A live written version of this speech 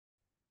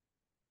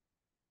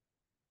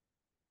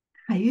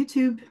Hi,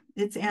 YouTube.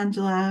 It's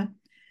Angela.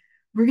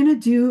 We're going to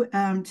do,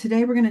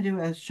 today we're going to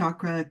do a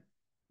chakra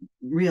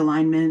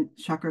realignment,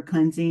 chakra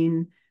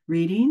cleansing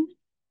reading.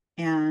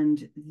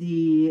 And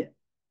the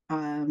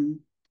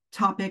um,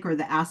 topic or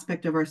the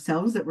aspect of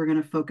ourselves that we're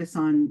going to focus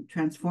on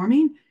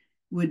transforming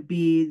would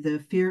be the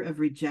fear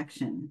of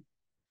rejection,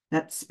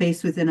 that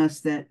space within us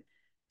that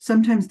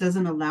sometimes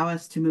doesn't allow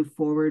us to move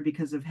forward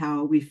because of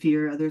how we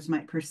fear others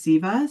might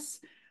perceive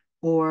us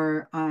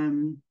or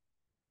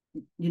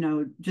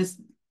just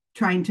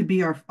trying to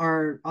be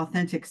our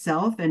authentic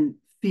self and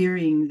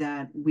fearing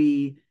that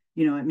it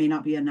may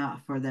not be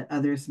enough or that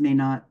others may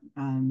not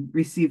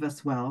receive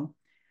us well.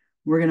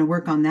 We're going to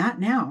work on that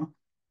now,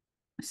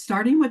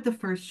 starting with the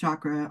first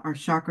chakra, our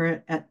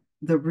chakra at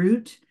the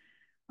root.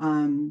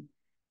 Um,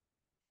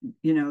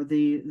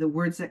 the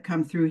words that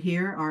come through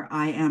here are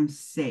I am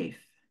safe.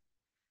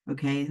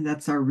 Okay,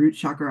 that's our root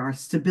chakra, our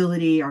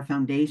stability, our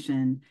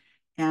foundation.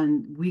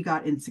 And we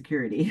got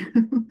insecurity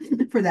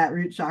for that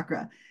root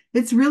chakra.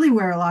 It's really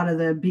where a lot of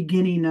the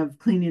beginning of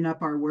cleaning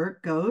up our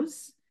work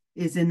goes,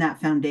 is in that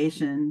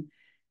foundation.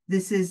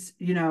 This is,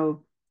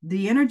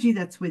 the energy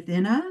that's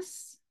within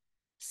us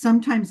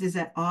sometimes is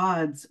at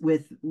odds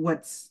with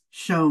what's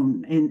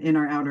shown in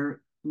our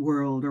outer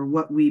world or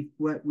what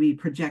we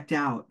project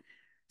out.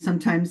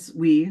 Sometimes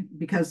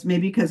because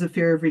of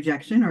fear of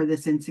rejection or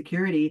this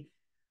insecurity,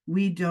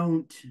 we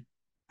don't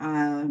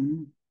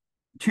um,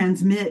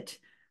 transmit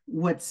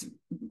what's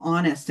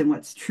honest and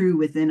what's true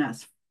within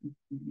us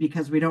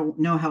because we don't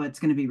know how it's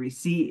going to be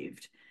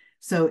received.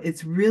 So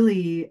it's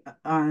really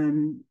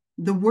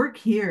the work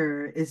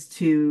here is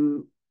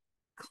to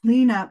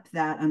clean up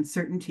that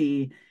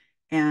uncertainty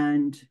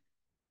and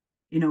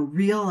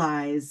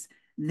realize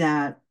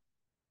that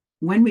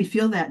when we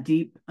feel that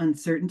deep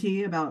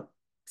uncertainty about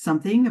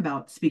something,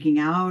 about speaking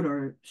out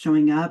or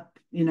showing up,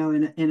 in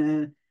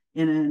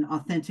an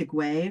authentic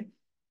way,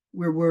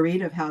 we're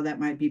worried of how that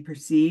might be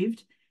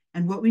perceived.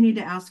 And what we need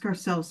to ask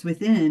ourselves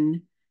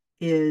within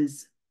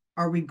is,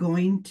 are we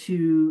going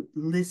to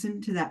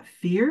listen to that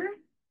fear,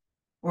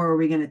 or are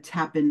we going to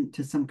tap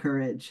into some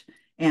courage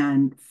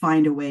and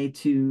find a way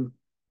to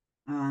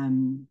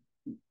um,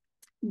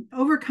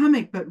 overcome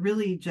it, but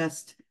really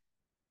just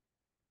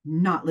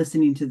not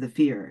listening to the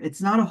fear?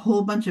 It's not a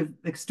whole bunch of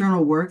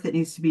external work that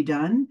needs to be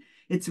done.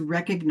 It's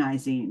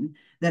recognizing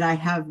that I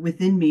have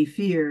within me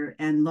fear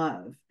and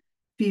love,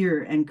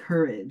 fear and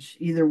courage.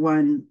 Either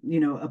one,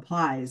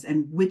 applies.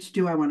 And which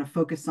do I want to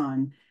focus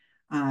on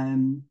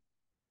um,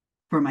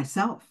 for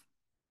myself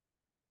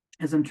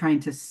as I'm trying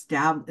to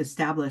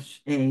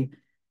establish a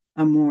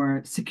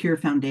more secure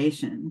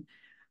foundation?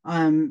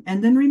 And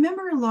then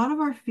remember, a lot of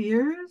our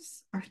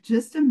fears are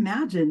just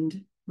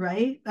imagined,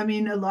 right? I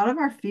mean, a lot of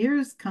our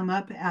fears come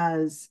up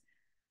as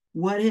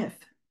what if,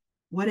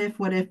 what if,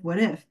 what if, what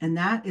if? And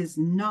that is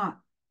not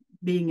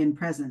being in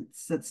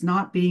presence. That's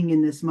not being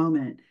in this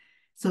moment.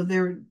 So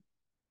they're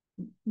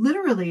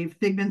literally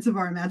figments of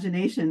our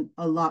imagination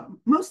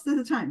most of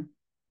the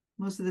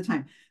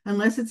time,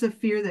 unless it's a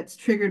fear that's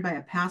triggered by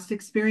a past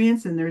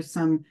experience and there's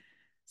some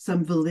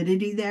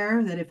validity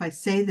there, that if I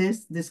say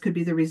this could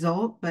be the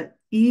result. But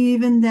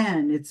even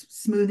then, it's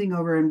smoothing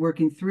over and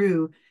working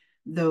through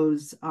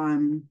those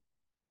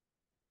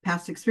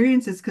past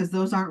experiences, because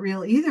those aren't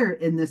real either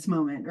in this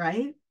moment,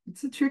 right?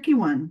 It's a tricky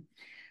one.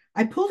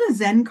 I pulled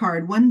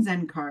one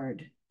Zen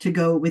card to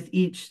go with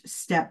each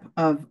step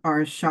of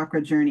our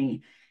chakra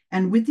journey.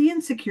 And with the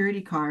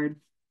insecurity card,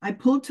 I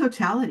pulled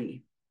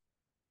totality.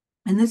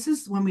 And this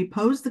is when we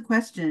pose the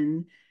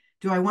question,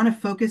 do I want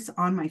to focus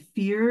on my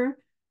fear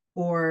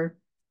or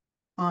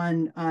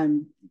on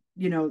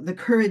the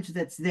courage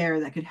that's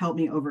there that could help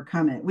me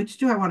overcome it? Which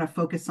do I want to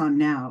focus on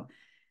now?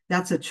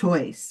 That's a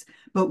choice.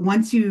 But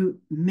once you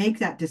make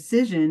that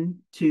decision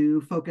to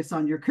focus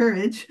on your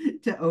courage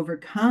to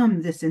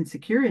overcome this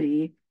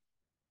insecurity,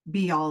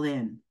 be all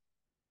in.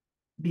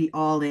 Be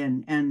all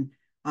in. And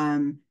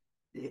um,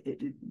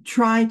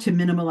 try to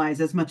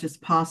minimalize as much as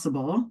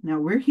possible. Now,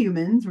 we're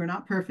humans, we're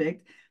not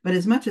perfect, but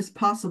as much as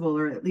possible,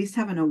 or at least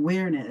have an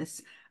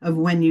awareness of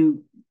when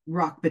you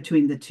rock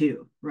between the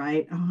two,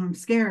 right? Oh, I'm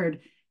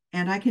scared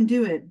and I can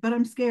do it, but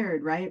I'm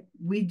scared, right?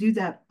 We do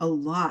that a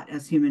lot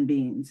as human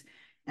beings.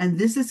 And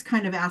this is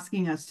kind of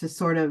asking us to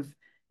sort of,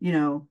 you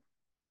know,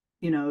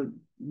 you know,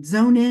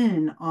 zone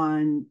in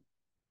on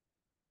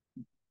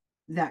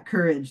that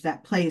courage,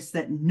 that place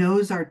that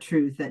knows our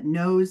truth, that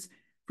knows,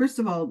 first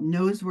of all,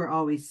 knows we're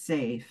always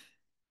safe.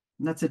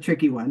 That's a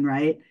tricky one,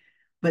 right?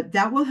 But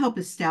that will help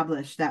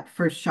establish that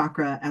first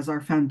chakra as our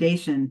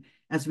foundation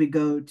as we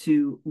go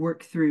to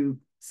work through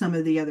some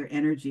of the other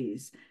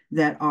energies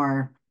that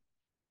are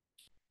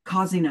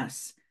causing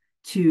us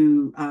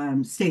to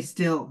stay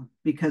still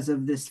because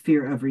of this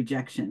fear of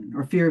rejection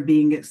or fear of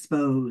being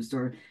exposed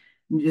or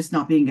just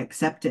not being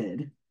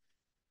accepted.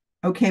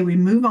 Okay, we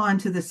move on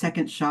to the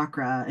second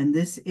chakra, and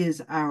this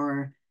is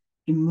our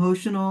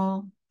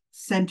emotional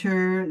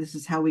center. This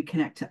is how we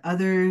connect to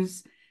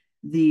others.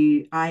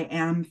 The I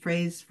am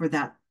phrase for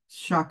that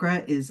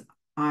chakra is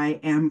I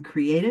am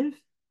creative.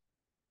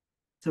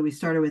 So we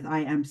started with I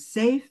am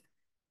safe.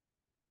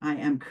 I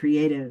am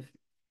creative.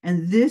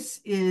 And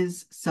this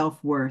is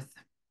self-worth.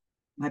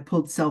 I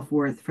pulled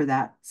self-worth for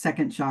that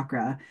second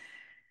chakra.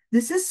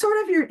 This is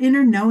sort of your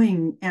inner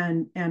knowing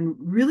and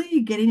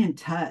really getting in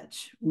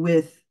touch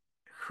with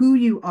who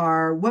you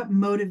are, what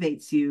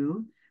motivates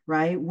you,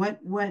 right? What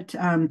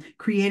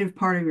creative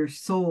part of your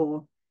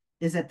soul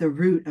is at the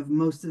root of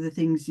most of the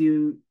things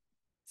you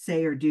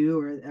say or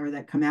do or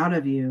that come out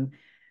of you,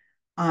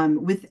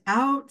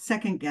 without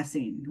second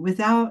guessing,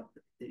 without,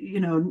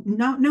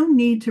 no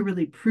need to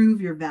really prove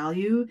your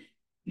value.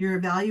 Your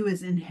value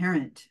is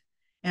inherent.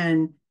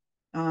 And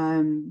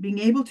being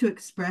able to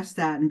express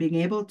that and being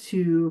able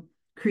to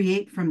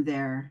create from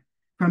there,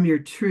 from your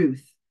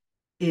truth,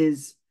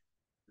 is,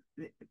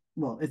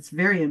 well, it's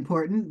very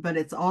important, but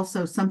it's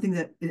also something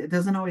that it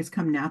doesn't always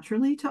come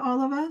naturally to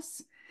all of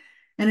us.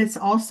 And it's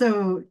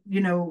also,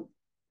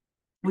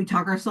 we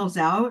talk ourselves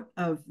out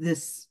of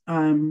this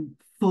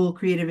full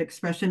creative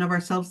expression of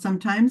ourselves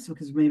sometimes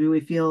because maybe we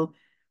feel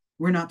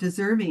we're not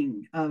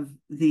deserving of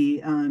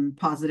the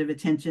positive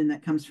attention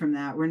that comes from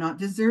that. We're not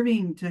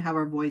deserving to have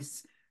our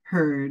voice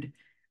heard.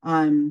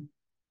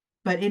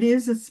 But it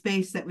is a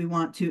space that we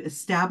want to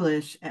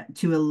establish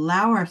to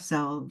allow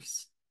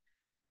ourselves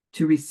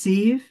to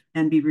receive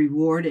and be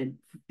rewarded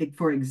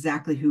for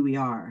exactly who we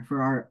are,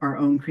 for our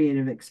own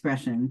creative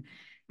expression.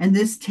 And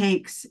this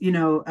takes,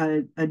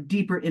 a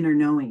deeper inner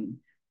knowing.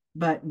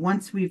 But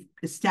once we've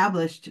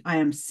established I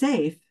am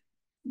safe,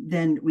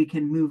 then we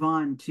can move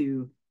on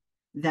to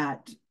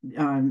that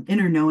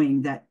inner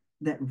knowing that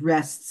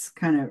rests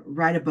kind of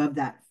right above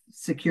that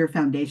secure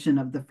foundation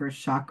of the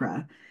first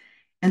chakra.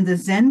 And the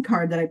Zen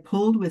card that I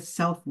pulled with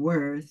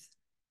self-worth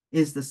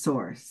is the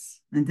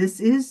source. And this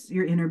is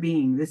your inner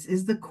being. This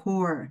is the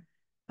core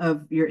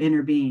of your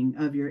inner being,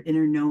 of your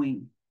inner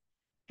knowing.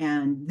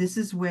 And this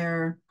is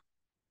where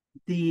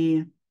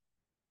there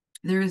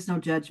is no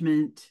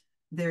judgment.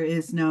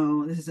 This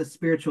is a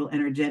spiritual,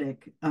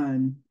 energetic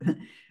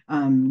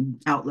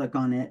outlook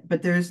on it,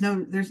 but there's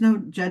no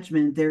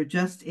judgment. There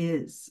just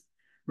is,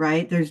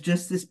 right? There's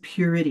just this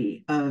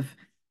purity of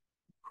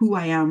who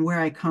I am, where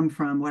I come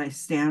from, what I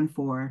stand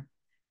for,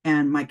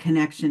 and my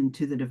connection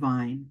to the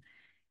divine.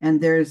 And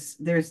there's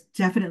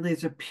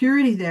a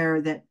purity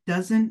there that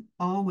doesn't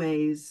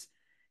always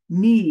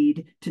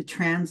need to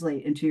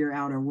translate into your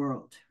outer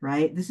world,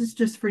 right? This is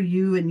just for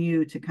you and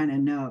you to kind of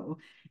know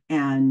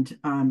and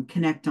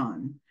connect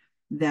on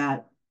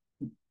that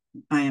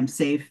I am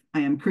safe,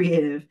 I am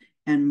creative,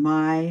 and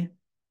my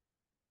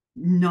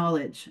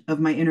knowledge of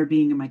my inner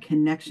being and my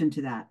connection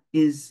to that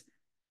is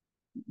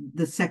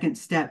the second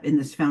step in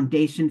this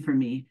foundation for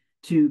me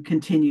to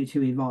continue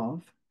to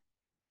evolve.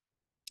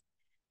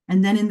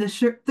 And then in the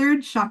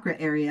third chakra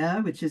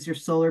area, which is your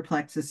solar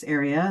plexus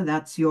area,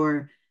 that's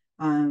your,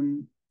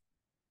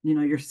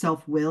 your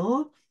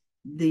self-will.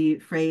 The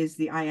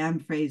I am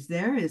phrase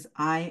there is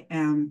I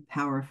am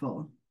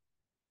powerful.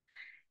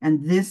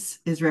 And this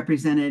is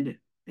represented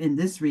in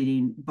this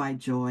reading by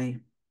joy.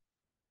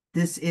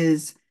 This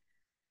is,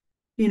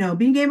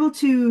 being able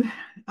to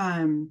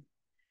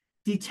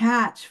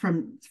detach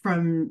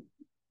from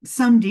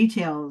some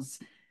details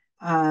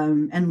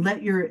and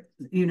let your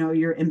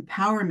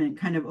empowerment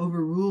kind of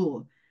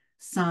overrule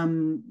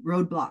some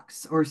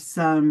roadblocks or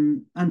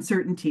some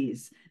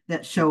uncertainties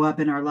that show up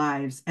in our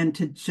lives, and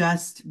to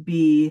just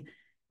be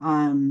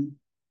kind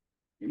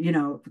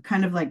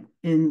of like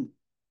in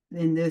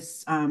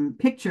this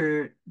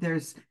picture,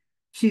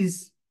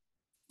 she's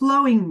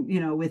flowing,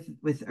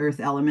 with earth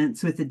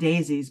elements, with the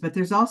daisies, but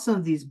there's also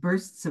these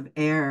bursts of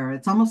air.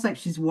 It's almost like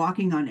she's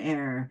walking on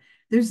air.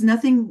 There's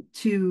nothing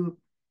to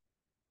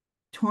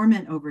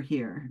torment over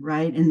here,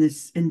 right? In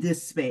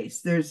this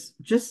space, there's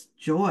just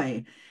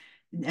joy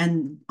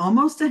and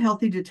almost a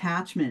healthy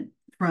detachment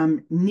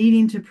from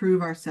needing to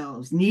prove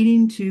ourselves,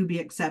 needing to be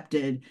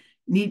accepted.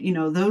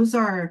 Those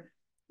are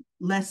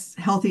less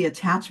healthy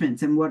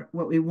attachments. And what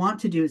we want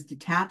to do is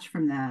detach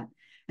from that.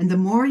 And the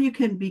more you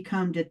can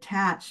become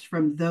detached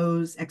from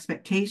those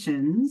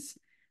expectations,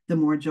 the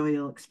more joy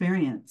you'll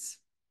experience,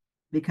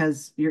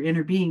 because your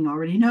inner being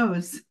already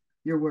knows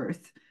your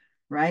worth,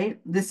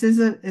 right?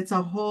 It's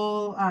a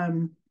whole,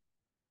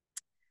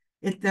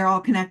 they're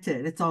all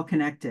connected. It's all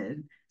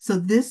connected. So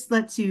this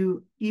lets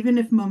you, even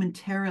if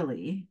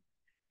momentarily,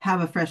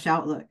 have a fresh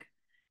outlook,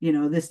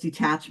 this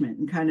detachment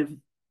and kind of,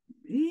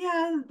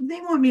 yeah,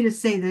 they want me to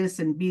say this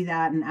and be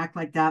that and act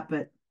like that,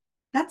 but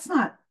that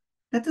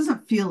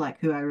doesn't feel like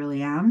who I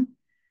really am.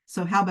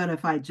 So how about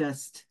if I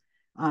just,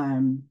 let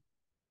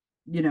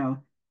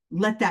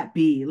that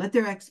be, let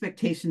their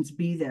expectations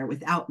be there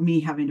without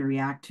me having to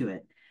react to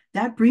it.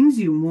 That brings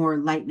you more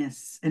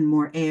lightness and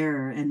more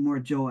air and more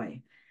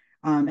joy,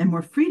 and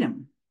more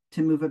freedom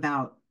to move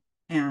about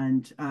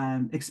and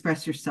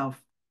express yourself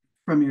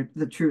from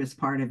the truest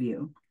part of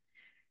you.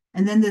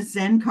 And then the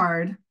Zen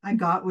card I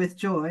got with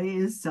joy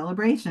is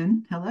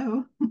celebration.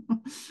 Hello.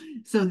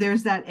 So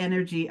there's that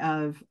energy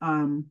of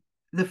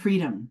the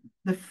freedom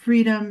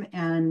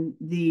and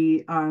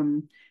the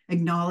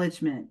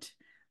acknowledgement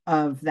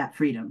of that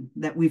freedom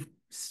that we've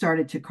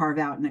started to carve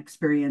out and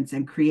experience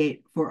and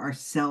create for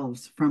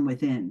ourselves from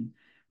within,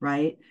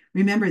 right?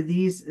 Remember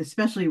these,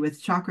 especially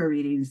with chakra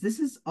readings, this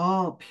is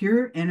all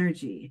pure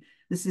energy.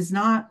 This is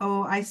not,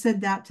 oh, I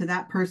said that to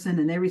that person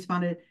and they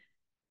responded.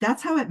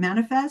 That's how it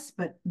manifests.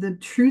 But the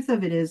truth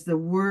of it is the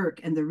work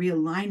and the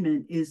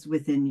realignment is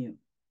within you.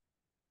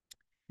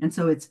 And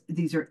so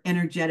these are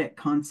energetic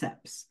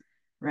concepts,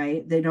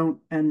 right? They don't,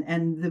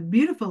 and the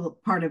beautiful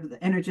part of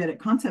the energetic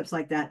concepts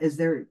like that is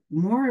they're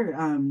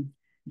more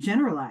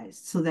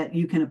generalized so that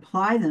you can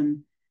apply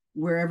them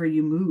wherever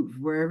you move,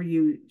 wherever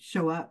you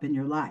show up in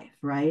your life,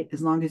 right?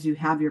 As long as you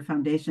have your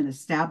foundation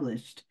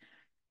established,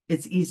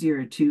 it's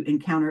easier to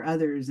encounter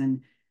others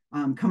and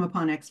come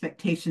upon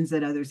expectations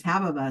that others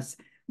have of us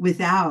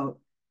without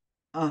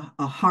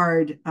a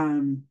hard,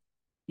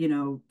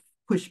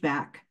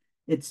 pushback.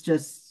 It's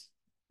just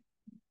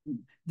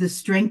the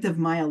strength of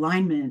my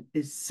alignment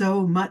is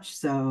so much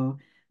so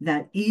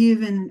that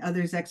even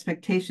others'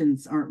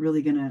 expectations aren't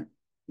really going to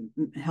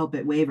help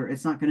it waver.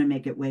 It's not going to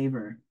make it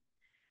waver.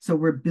 So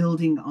we're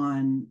building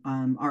on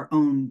our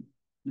own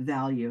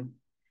value.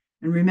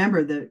 And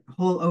remember, the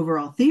whole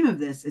overall theme of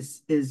this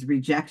is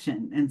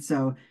rejection. And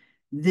so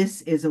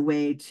this is a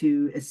way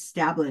to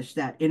establish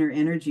that inner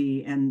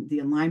energy and the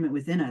alignment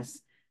within us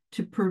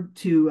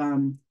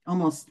to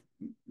almost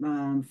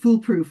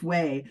foolproof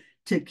way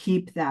to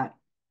keep that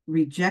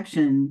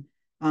rejection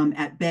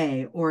at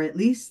bay, or at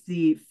least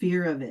the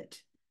fear of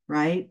it,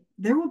 right?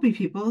 There will be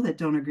people that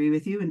don't agree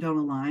with you and don't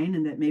align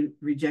and that may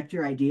reject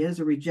your ideas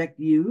or reject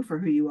you for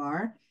who you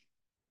are.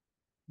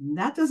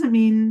 That doesn't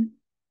mean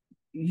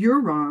you're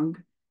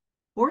wrong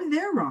or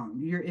they're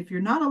wrong. If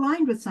you're not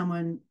aligned with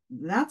someone,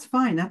 that's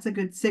fine. That's a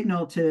good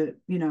signal to,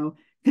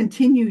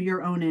 continue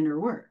your own inner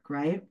work,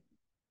 right?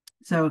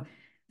 So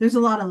there's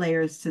a lot of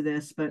layers to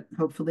this, but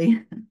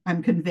hopefully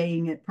I'm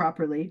conveying it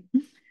properly.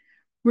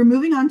 We're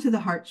moving on to the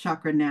heart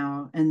chakra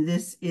now, and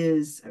this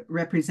is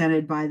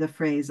represented by the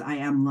phrase, I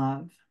am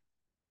love.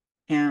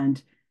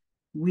 And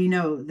we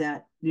know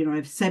that,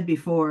 I've said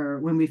before,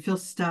 when we feel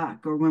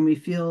stuck or when we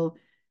feel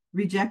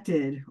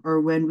rejected or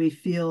when we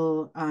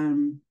feel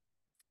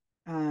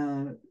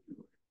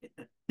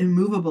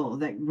immovable,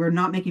 that we're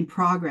not making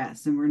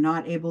progress and we're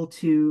not able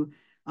to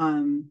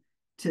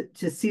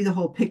see the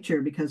whole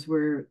picture because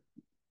we're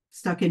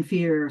stuck in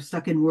fear or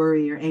stuck in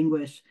worry or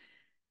anguish,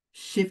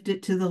 shift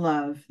it to the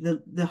love.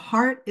 The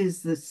heart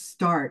is the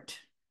start.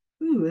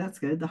 Ooh, that's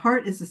good. The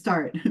heart is the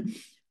start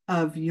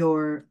of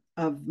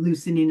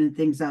loosening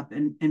things up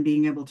and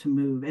being able to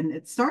move. And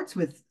it starts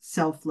with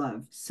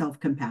self-love,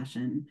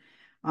 self-compassion,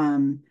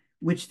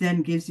 which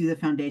then gives you the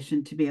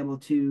foundation to be able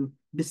to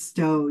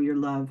bestow your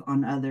love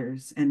on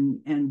others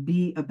and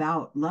be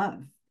about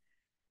love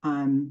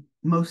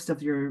most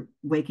of your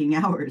waking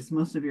hours,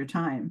 most of your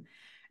time.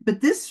 But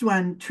this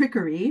one,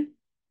 trickery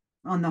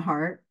on the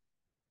heart,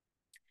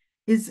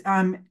 is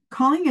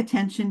calling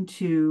attention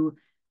to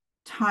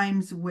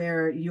times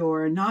where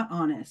you're not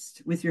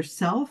honest with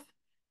yourself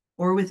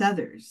or with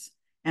others.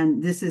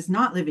 And this is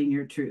not living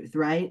your truth,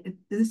 right?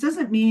 This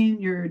doesn't mean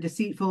you're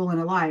deceitful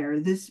and a liar.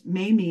 This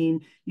may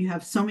mean you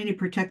have so many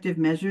protective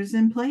measures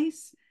in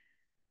place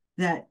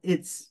that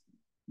it's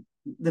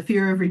the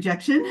fear of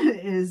rejection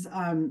is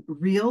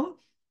real.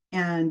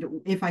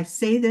 And if I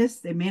say this,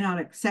 they may not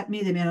accept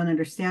me, they may not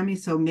understand me,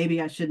 so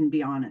maybe I shouldn't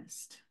be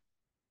honest,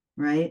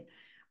 right?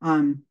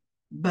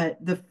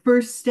 But the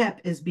first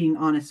step is being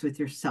honest with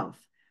yourself.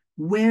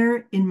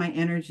 Where in my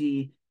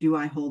energy do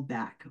I hold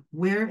back?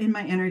 Where in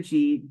my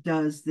energy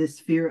does this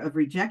fear of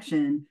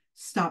rejection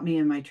stop me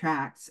in my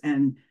tracks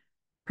and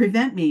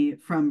prevent me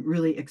from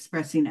really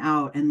expressing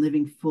out and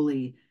living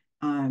fully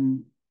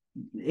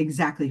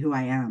exactly who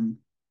I am?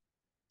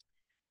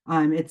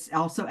 It's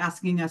also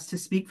asking us to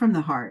speak from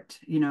the heart,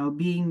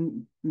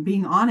 being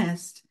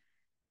honest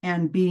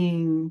and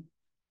being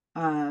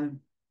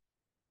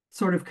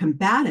sort of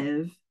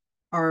combative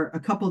are a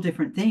couple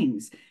different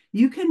things.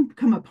 You can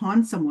come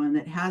upon someone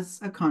that has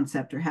a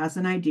concept or has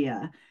an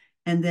idea,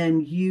 and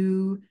then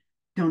you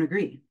don't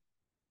agree.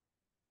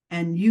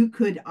 And you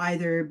could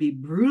either be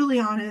brutally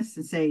honest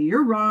and say,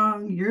 you're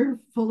wrong, you're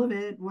full of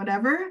it,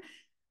 whatever,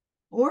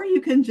 or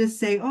you can just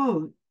say,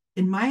 oh,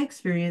 in my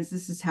experience,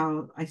 this is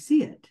how I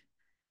see it.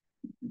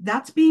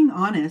 That's being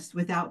honest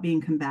without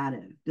being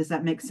combative. Does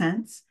that make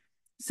sense?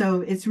 So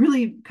it's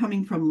really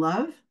coming from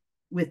love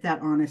with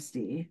that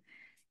honesty.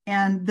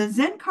 And the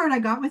Zen card I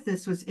got with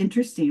this was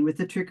interesting. With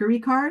the trickery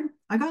card,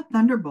 I got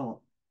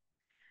Thunderbolt.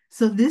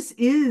 So this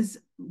is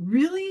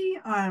really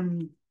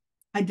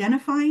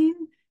identifying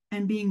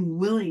and being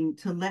willing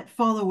to let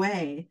fall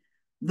away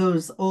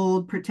those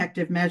old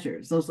protective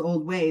measures, those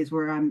old ways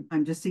where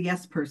I'm just a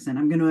yes person.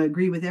 I'm going to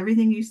agree with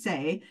everything you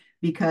say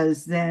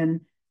because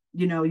then,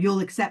 you'll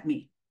accept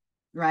me,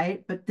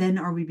 right? But then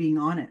are we being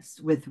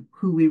honest with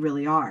who we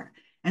really are?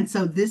 And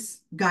so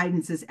this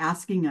guidance is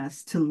asking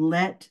us to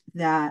let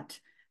that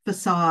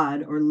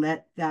facade or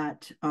let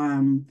that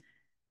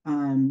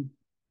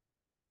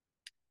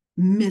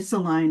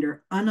misaligned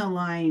or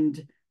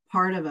unaligned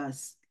part of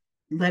us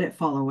let it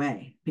fall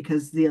away,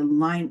 because the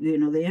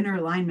inner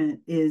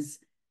alignment is,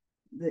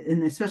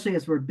 and especially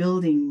as we're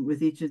building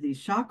with each of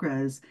these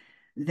chakras,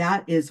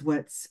 that is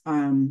what's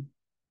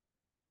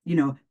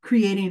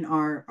creating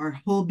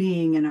our whole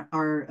being and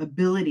our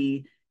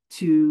ability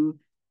to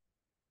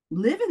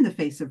live in the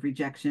face of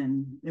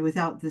rejection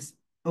without this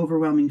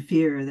overwhelming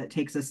fear that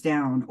takes us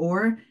down,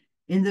 or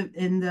in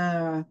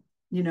the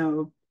you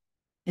know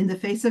in the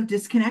face of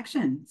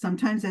disconnection.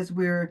 Sometimes as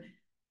we're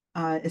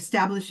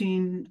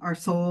establishing our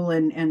soul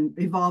and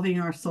evolving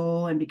our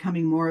soul and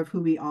becoming more of who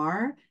we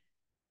are,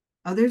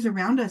 others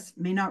around us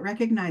may not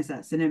recognize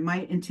us, and it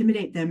might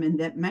intimidate them, and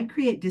that might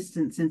create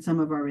distance in some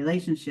of our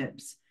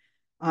relationships.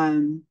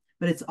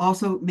 But it's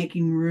also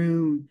making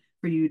room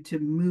for you to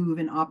move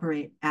and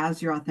operate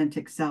as your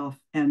authentic self.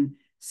 And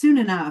soon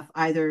enough,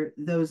 either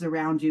those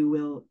around you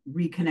will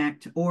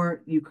reconnect,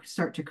 or you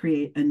start to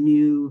create a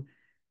new,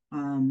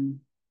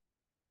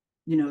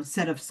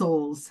 set of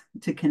souls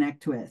to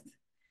connect with.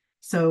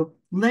 So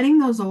letting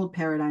those old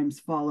paradigms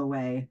fall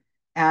away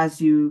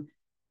as you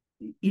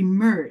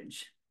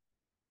emerge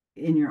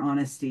in your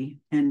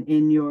honesty and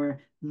in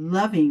your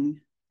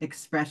loving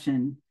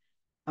expression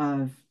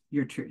of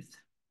your truth.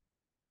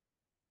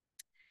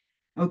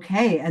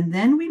 Okay, and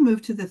then we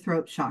move to the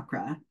throat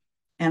chakra,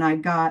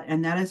 and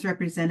that is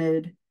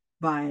represented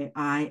by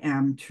I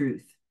am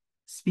truth,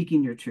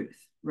 speaking your truth,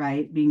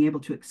 right? Being able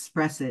to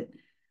express it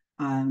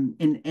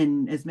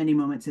in as many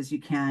moments as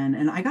you can.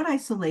 And I got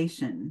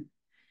isolation.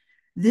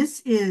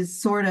 This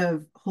is sort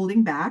of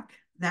holding back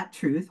that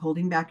truth,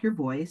 holding back your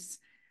voice,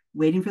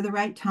 waiting for the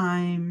right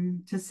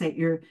time to say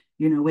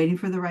waiting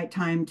for the right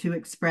time to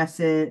express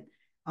it,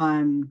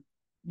 um,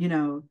 you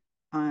know,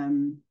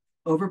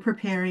 over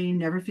preparing,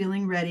 never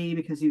feeling ready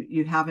because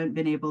you haven't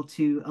been able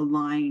to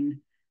align,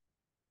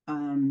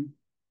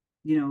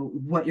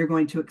 what you're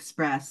going to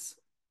express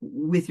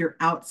with your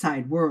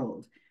outside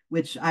world,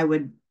 which I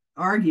would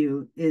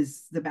argue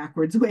is the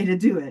backwards way to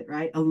do it,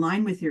 right?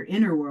 Align with your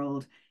inner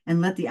world and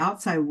let the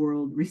outside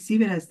world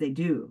receive it as they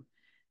do.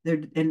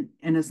 And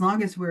as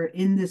long as we're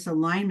in this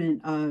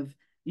alignment of,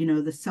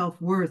 the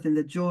self-worth and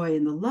the joy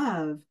and the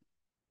love,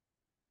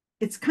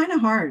 it's kind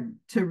of hard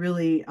to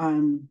really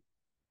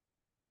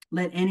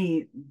let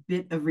any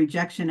bit of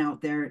rejection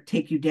out there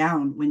take you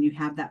down when you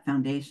have that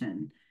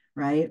foundation,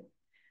 right?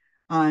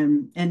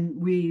 And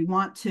we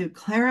want to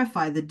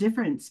clarify the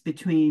difference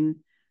between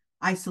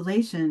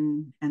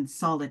isolation and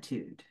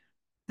solitude.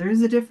 There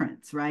is a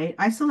difference, right?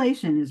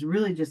 Isolation is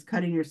really just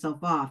cutting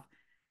yourself off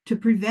to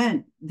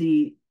prevent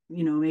the,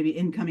 maybe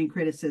incoming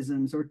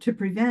criticisms, or to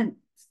prevent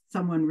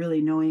someone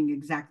really knowing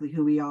exactly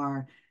who we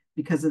are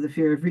because of the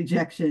fear of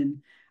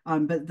rejection.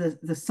 But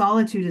the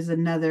solitude is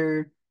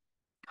another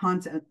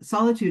concept.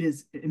 Solitude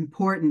is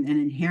important and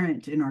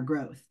inherent in our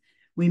growth.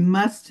 We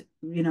must,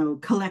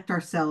 collect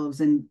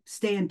ourselves and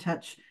stay in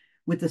touch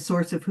with the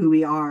source of who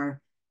we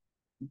are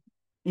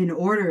in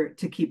order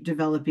to keep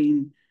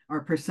developing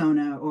our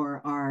persona,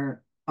 or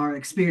our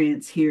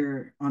experience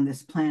here on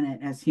this planet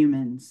as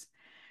humans.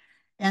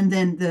 And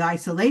then the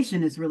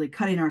isolation is really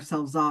cutting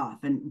ourselves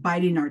off and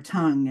biting our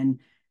tongue, and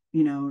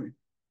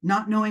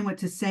not knowing what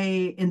to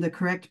say in the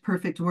correct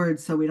perfect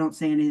words, so we don't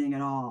say anything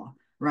at all,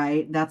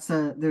 right?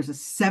 There's a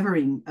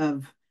severing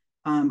of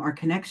our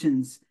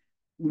connections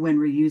when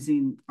we're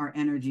using our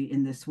energy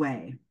in this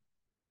way.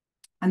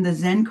 And the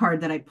Zen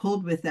card that I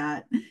pulled with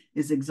that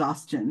is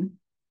exhaustion.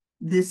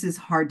 This is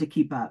hard to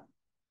keep up.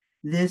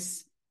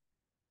 This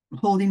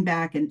holding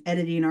back and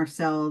editing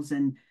ourselves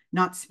and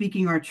not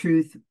speaking our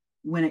truth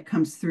when it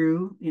comes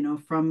through,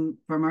 from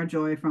our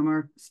joy, from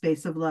our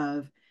space of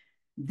love,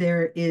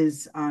 there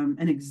is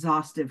an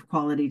exhaustive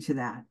quality to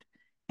that.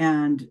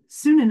 And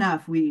soon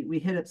enough,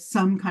 we hit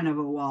some kind of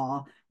a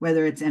wall,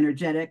 whether it's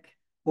energetic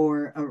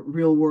or a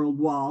real world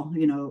wall.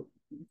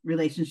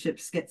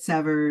 Relationships get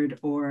severed,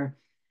 or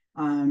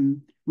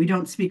we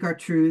don't speak our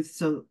truth.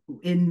 So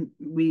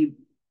we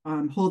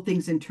hold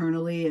things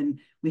internally, and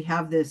we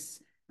have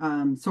this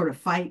sort of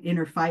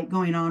inner fight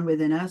going on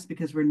within us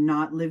because we're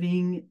not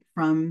living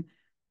from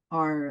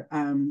our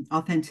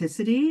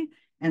authenticity.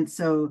 And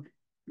so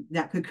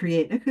that could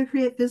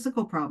create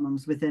physical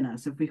problems within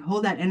us if we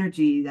hold that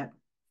energy, that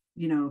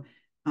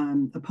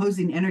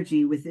opposing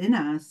energy within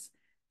us.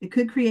 It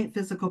could create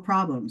physical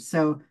problems.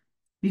 So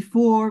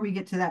before we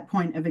get to that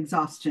point of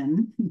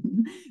exhaustion,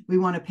 we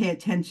want to pay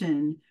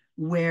attention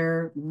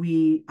where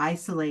we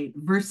isolate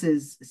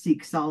versus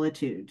seek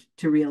solitude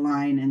to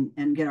realign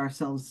and get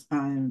ourselves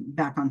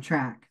back on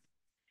track.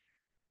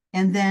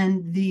 And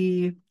then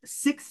the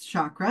sixth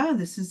chakra,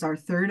 this is our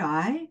third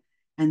eye,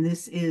 and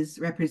this is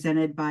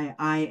represented by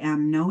I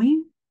am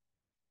knowing.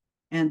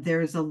 And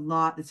there's a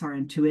lot, it's our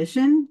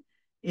intuition.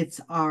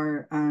 It's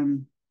our,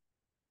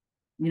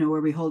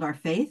 where we hold our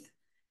faith,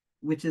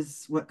 which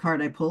is what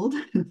card I pulled,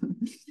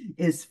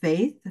 is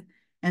faith.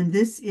 And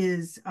this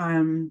is,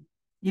 our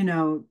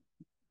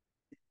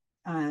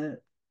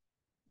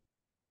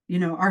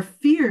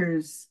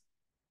fears.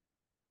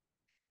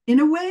 In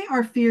a way,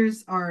 our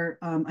fears are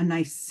a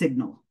nice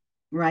signal,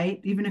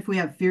 right? Even if we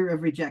have fear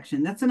of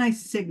rejection, that's a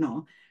nice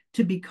signal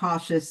to be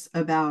cautious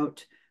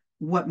about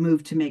what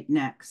move to make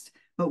next.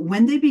 But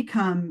when they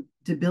become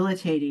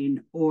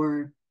debilitating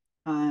or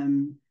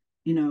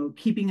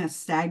keeping us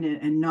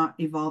stagnant and not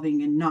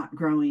evolving and not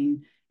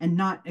growing and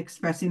not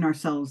expressing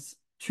ourselves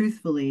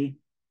truthfully,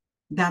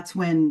 that's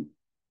when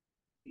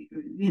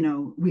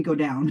we go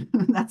down.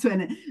 That's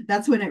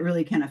when it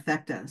really can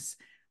affect us.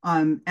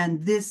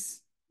 And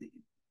this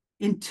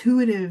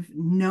intuitive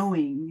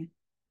knowing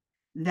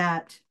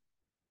that,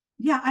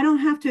 yeah, I don't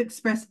have to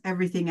express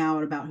everything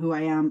out about who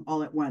I am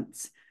all at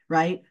once,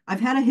 right? I've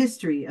had a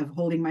history of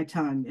holding my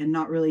tongue and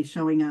not really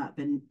showing up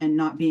and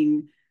not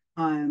being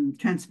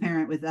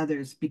transparent with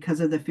others because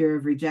of the fear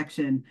of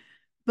rejection.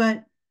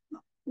 But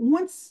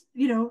once,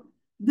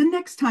 the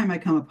next time I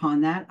come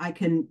upon that, I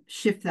can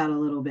shift that a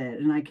little bit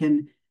and I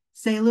can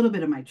say a little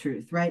bit of my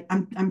truth, right?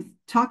 I'm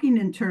talking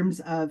in terms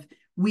of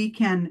we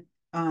can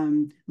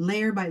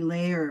layer by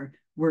layer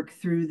work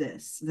through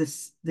this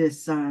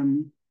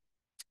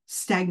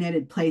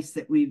stagnated place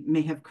that we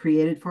may have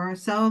created for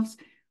ourselves.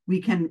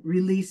 We can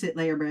release it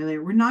layer by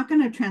layer. We're not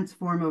going to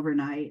transform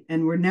overnight,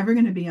 and we're never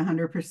going to be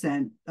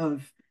 100%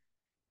 of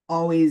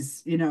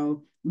always,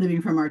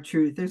 living from our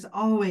truth. There's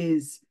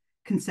always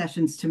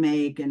concessions to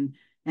make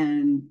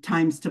and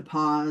times to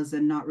pause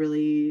and not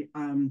really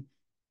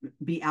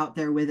be out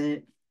there with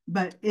it.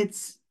 But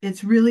it's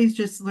really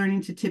just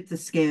learning to tip the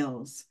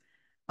scales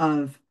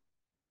of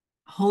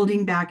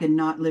holding back and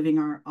not living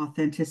our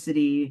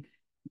authenticity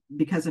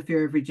because of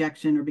fear of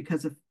rejection or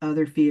because of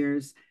other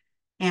fears,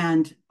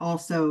 and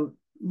also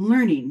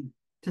learning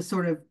to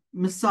sort of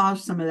massage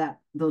some of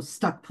those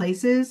stuck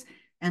places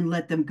and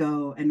let them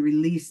go and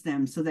release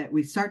them so that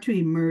we start to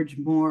emerge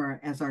more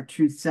as our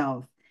true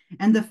self.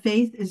 And the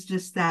faith is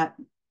just that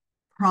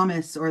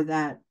promise or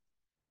that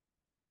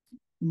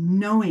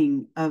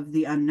knowing of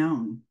the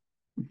unknown,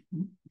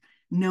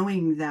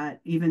 knowing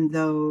that even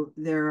though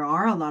there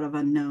are a lot of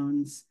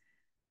unknowns,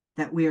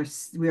 that we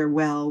are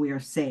well, we are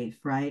safe,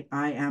 right?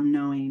 I am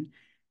knowing.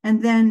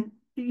 And then,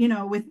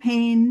 with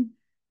pain,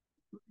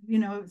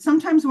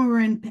 sometimes when we're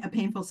in a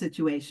painful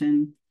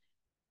situation,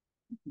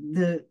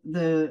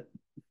 the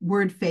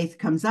word faith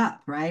comes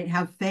up, right?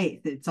 Have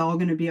faith. It's all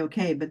going to be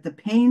okay. But the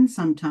pain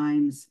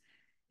sometimes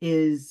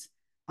is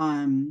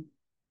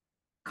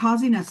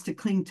causing us to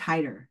cling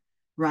tighter,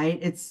 right?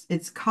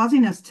 It's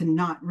causing us to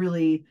not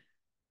really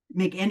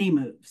make any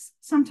moves.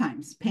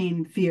 Sometimes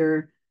pain,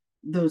 fear,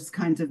 those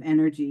kinds of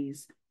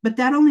energies. But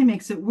that only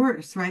makes it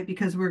worse, right?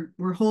 Because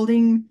we're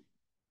holding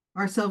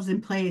ourselves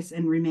in place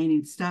and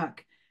remaining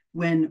stuck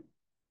when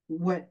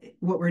what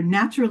we're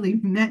naturally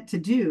meant to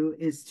do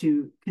is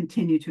to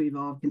continue to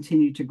evolve,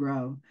 continue to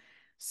grow.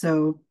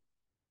 So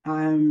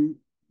tapping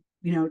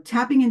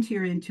into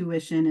your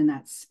intuition and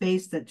that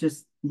space that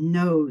just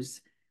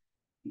knows,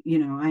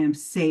 I am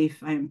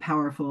safe, I am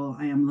powerful,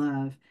 I am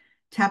love.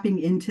 Tapping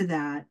into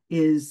that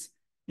is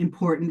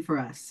important for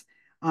us.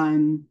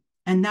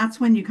 And that's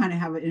when you kind of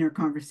have an inner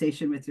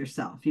conversation with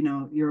yourself.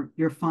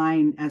 You're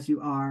fine as you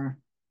are.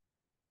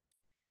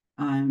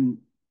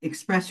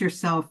 Express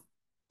yourself,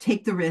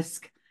 take the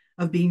risk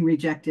of being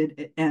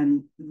rejected,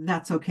 and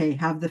that's okay.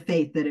 Have the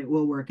faith that it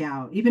will work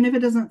out. Even if it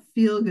doesn't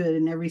feel good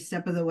in every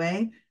step of the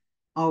way,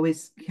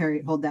 always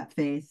hold that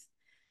faith.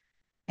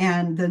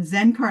 And the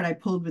Zen card I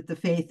pulled with the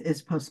faith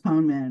is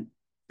postponement.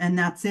 And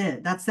that's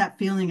it. That's that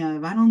feeling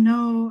of, I don't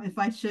know if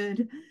I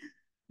should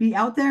be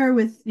out there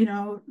with,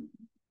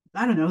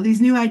 I don't know,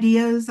 these new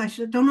ideas.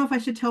 Don't know if I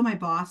should tell my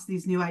boss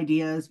these new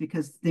ideas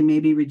because they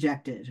may be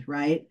rejected,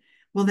 right?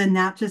 Well, then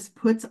that just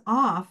puts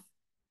off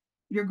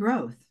your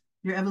growth,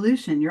 your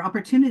evolution, your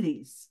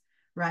opportunities,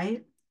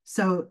 right?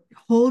 So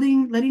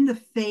letting the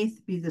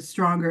faith be the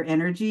stronger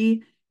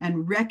energy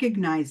and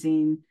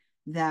recognizing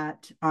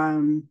that,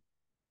 letting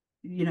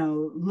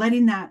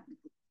that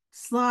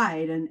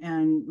slide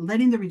and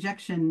letting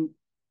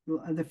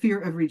the fear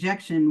of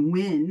rejection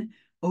win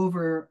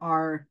over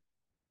our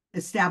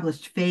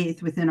established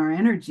faith within our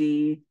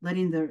energy,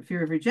 letting the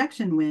fear of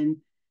rejection win,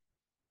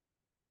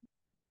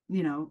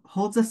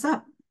 holds us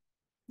up.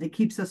 It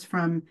keeps us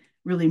from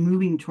really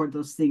moving toward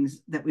those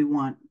things that we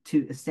want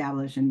to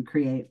establish and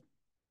create.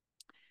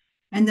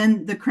 And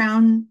then the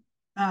crown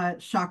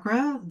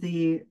chakra,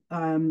 the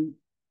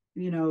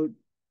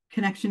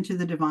connection to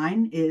the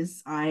divine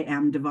is I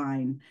am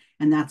divine,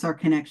 and that's our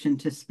connection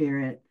to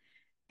spirit.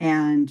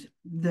 And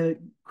the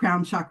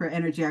crown chakra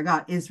energy I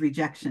got is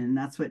rejection.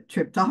 That's what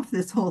tripped off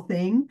this whole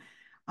thing.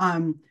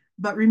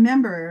 But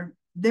remember,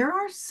 there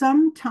are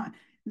some times,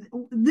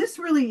 this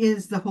really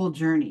is the whole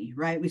journey,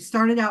 right? We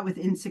started out with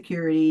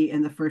insecurity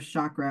in the first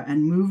chakra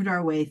and moved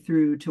our way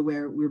through to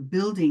where we're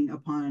building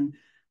upon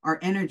our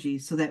energy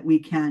so that we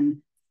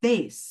can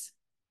face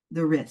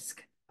the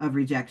risk of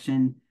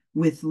rejection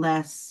with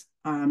less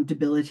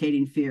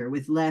debilitating fear,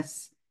 with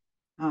less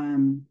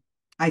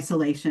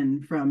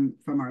isolation from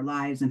our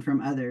lives and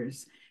from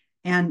others.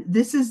 And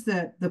this is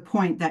the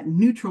point, that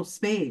neutral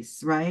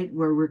space, right,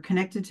 where we're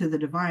connected to the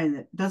divine,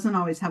 that doesn't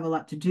always have a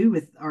lot to do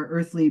with our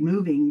earthly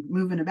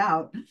moving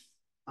about.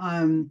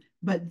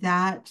 But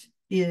that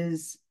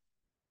is,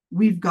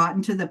 we've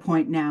gotten to the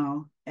point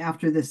now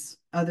after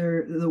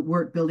the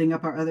work building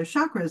up our other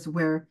chakras,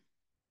 where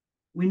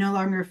we no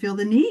longer feel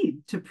the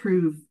need to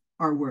prove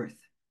our worth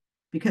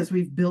because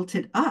we've built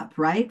it up,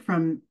 right?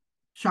 From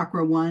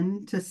chakra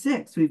 1 to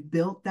 6, we've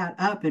built that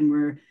up, and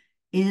we're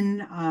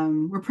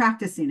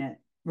practicing it.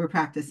 We're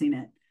practicing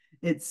it.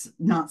 It's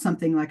not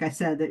something, like I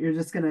said, that you're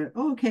just gonna,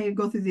 oh, okay,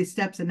 go through these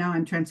steps and now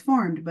I'm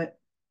transformed, but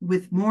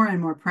with more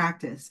and more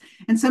practice.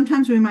 And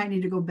sometimes we might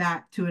need to go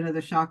back to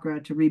another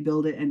chakra to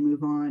rebuild it and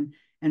move on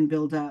and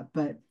build up.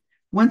 But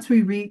once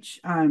we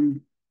reach,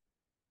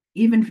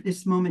 even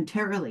just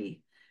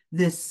momentarily,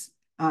 this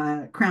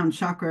crown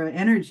chakra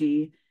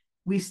energy,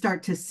 we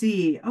start to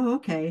see, oh,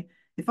 okay,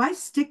 if I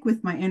stick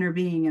with my inner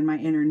being and my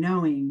inner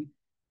knowing,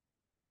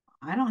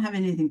 I don't have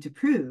anything to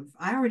prove.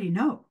 I already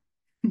know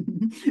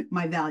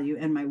my value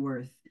and my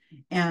worth.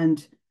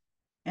 And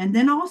and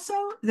then also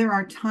there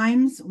are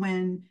times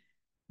when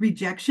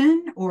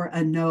rejection or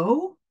a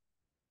no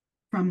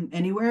from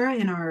anywhere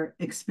in our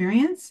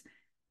experience,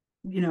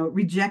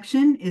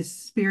 rejection is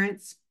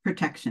spirit's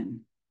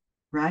protection,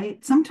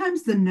 right?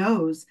 Sometimes the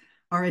no's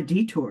are a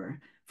detour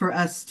for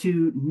us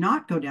to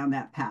not go down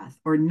that path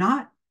or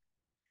not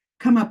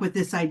come up with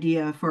this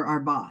idea for our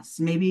boss.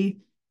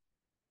 Maybe,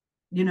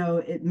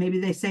 maybe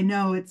they say,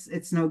 no,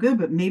 it's no good,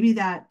 but maybe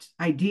that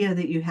idea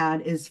that you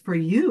had is for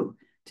you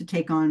to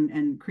take on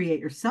and create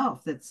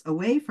yourself, that's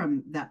away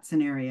from that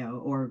scenario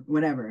or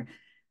whatever.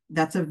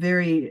 That's a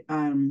very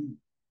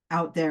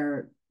out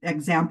there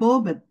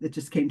example, but it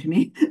just came to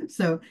me.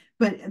 So,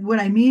 but what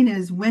I mean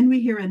is, when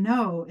we hear a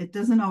no, it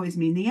doesn't always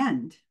mean the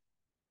end,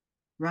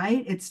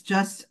 right? It's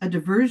just a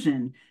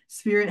diversion.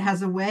 Spirit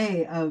has a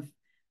way of,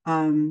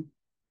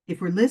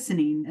 if we're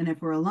listening and if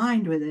we're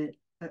aligned with it,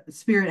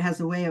 Spirit has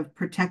a way of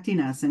protecting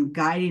us and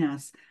guiding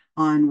us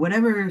on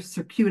whatever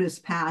circuitous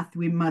path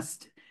we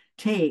must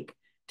take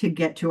to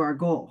get to our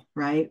goal,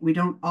 right? We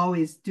don't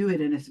always do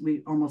it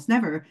we almost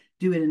never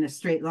do it in a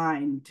straight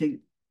line to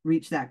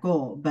reach that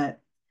goal.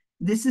 But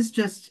this is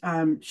just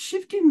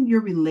shifting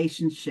your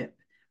relationship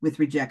with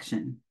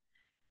rejection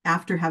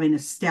after having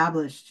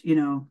established,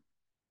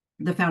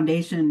 the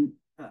foundation,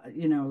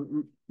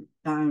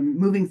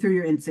 moving through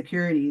your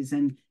insecurities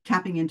and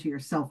tapping into your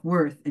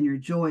self-worth and your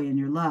joy and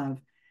your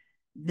love.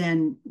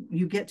 Then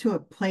you get to a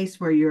place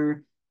where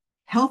you're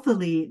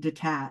healthily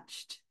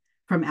detached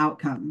from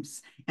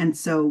outcomes. And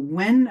so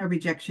when a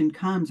rejection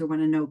comes or when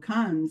a no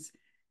comes,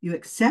 you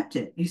accept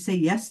it. You say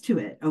yes to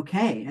it.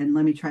 Okay, and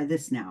let me try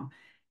this now.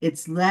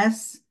 It's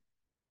less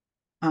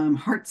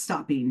heart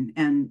stopping,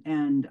 and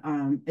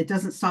it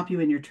doesn't stop you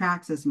in your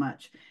tracks as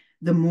much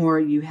the more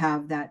you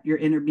have that your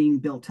inner being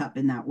built up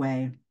in that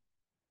way.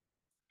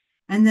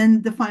 And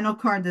then the final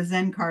card, the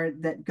Zen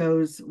card that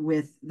goes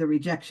with the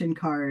rejection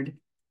card,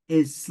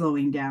 is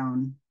slowing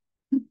down.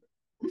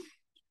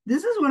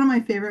 This is one of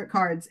my favorite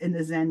cards in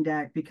the Zen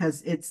deck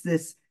because it's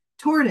this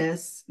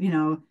tortoise,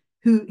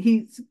 who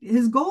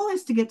his goal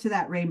is to get to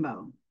that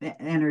rainbow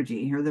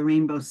energy or the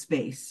rainbow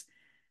space.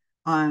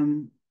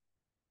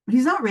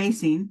 He's not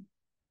racing.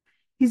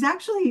 He's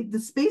actually, the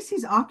space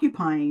he's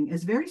occupying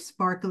is very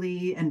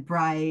sparkly and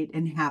bright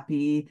and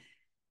happy.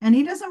 And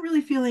he doesn't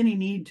really feel any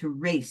need to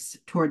race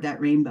toward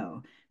that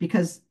rainbow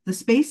because the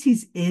space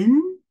he's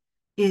in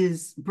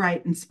is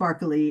bright and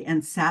sparkly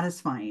and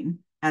satisfying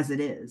as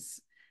it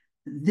is.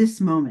 This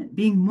moment,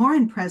 being more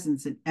in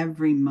presence in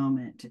every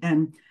moment.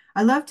 And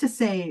I love to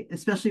say,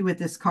 especially with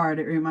this card,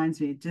 it reminds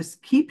me,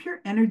 just keep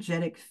your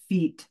energetic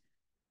feet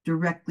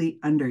directly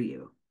under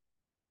you,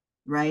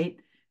 right?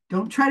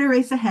 Don't try to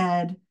race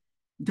ahead.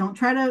 Don't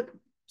try to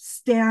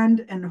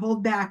stand and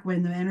hold back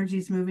when the energy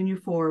is moving you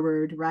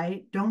forward,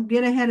 right? Don't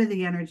get ahead of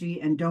the energy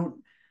and don't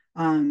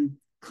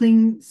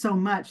cling so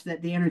much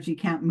that the energy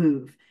can't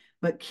move.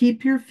 But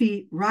keep your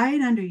feet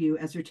right under you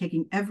as you're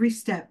taking every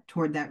step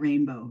toward that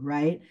rainbow,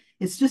 right?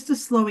 It's just a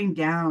slowing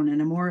down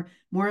and a more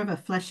of a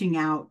fleshing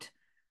out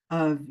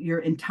of your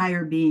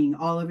entire being,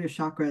 all of your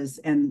chakras,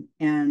 and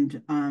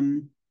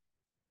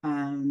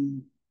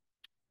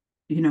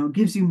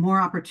gives you more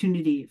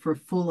opportunity for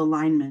full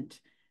alignment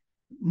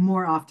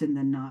more often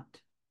than not,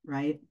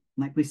 right?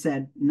 Like we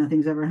said,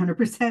 nothing's ever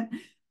 100%,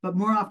 but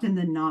more often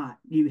than not,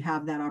 you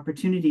have that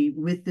opportunity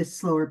with this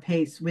slower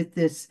pace, with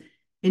this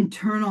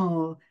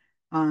internal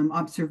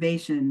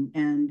observation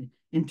and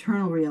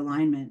internal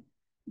realignment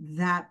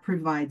that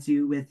provides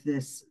you with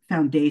this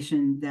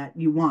foundation that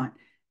you want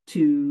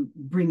to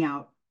bring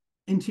out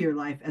into your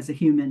life as a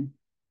human.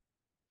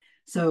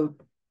 So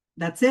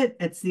that's it.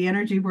 It's the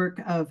energy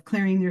work of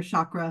clearing your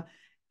chakra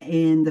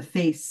in the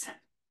face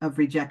of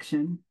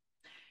rejection.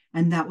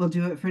 And that will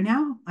do it for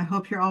now. I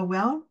hope you're all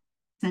well.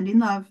 Sending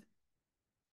love.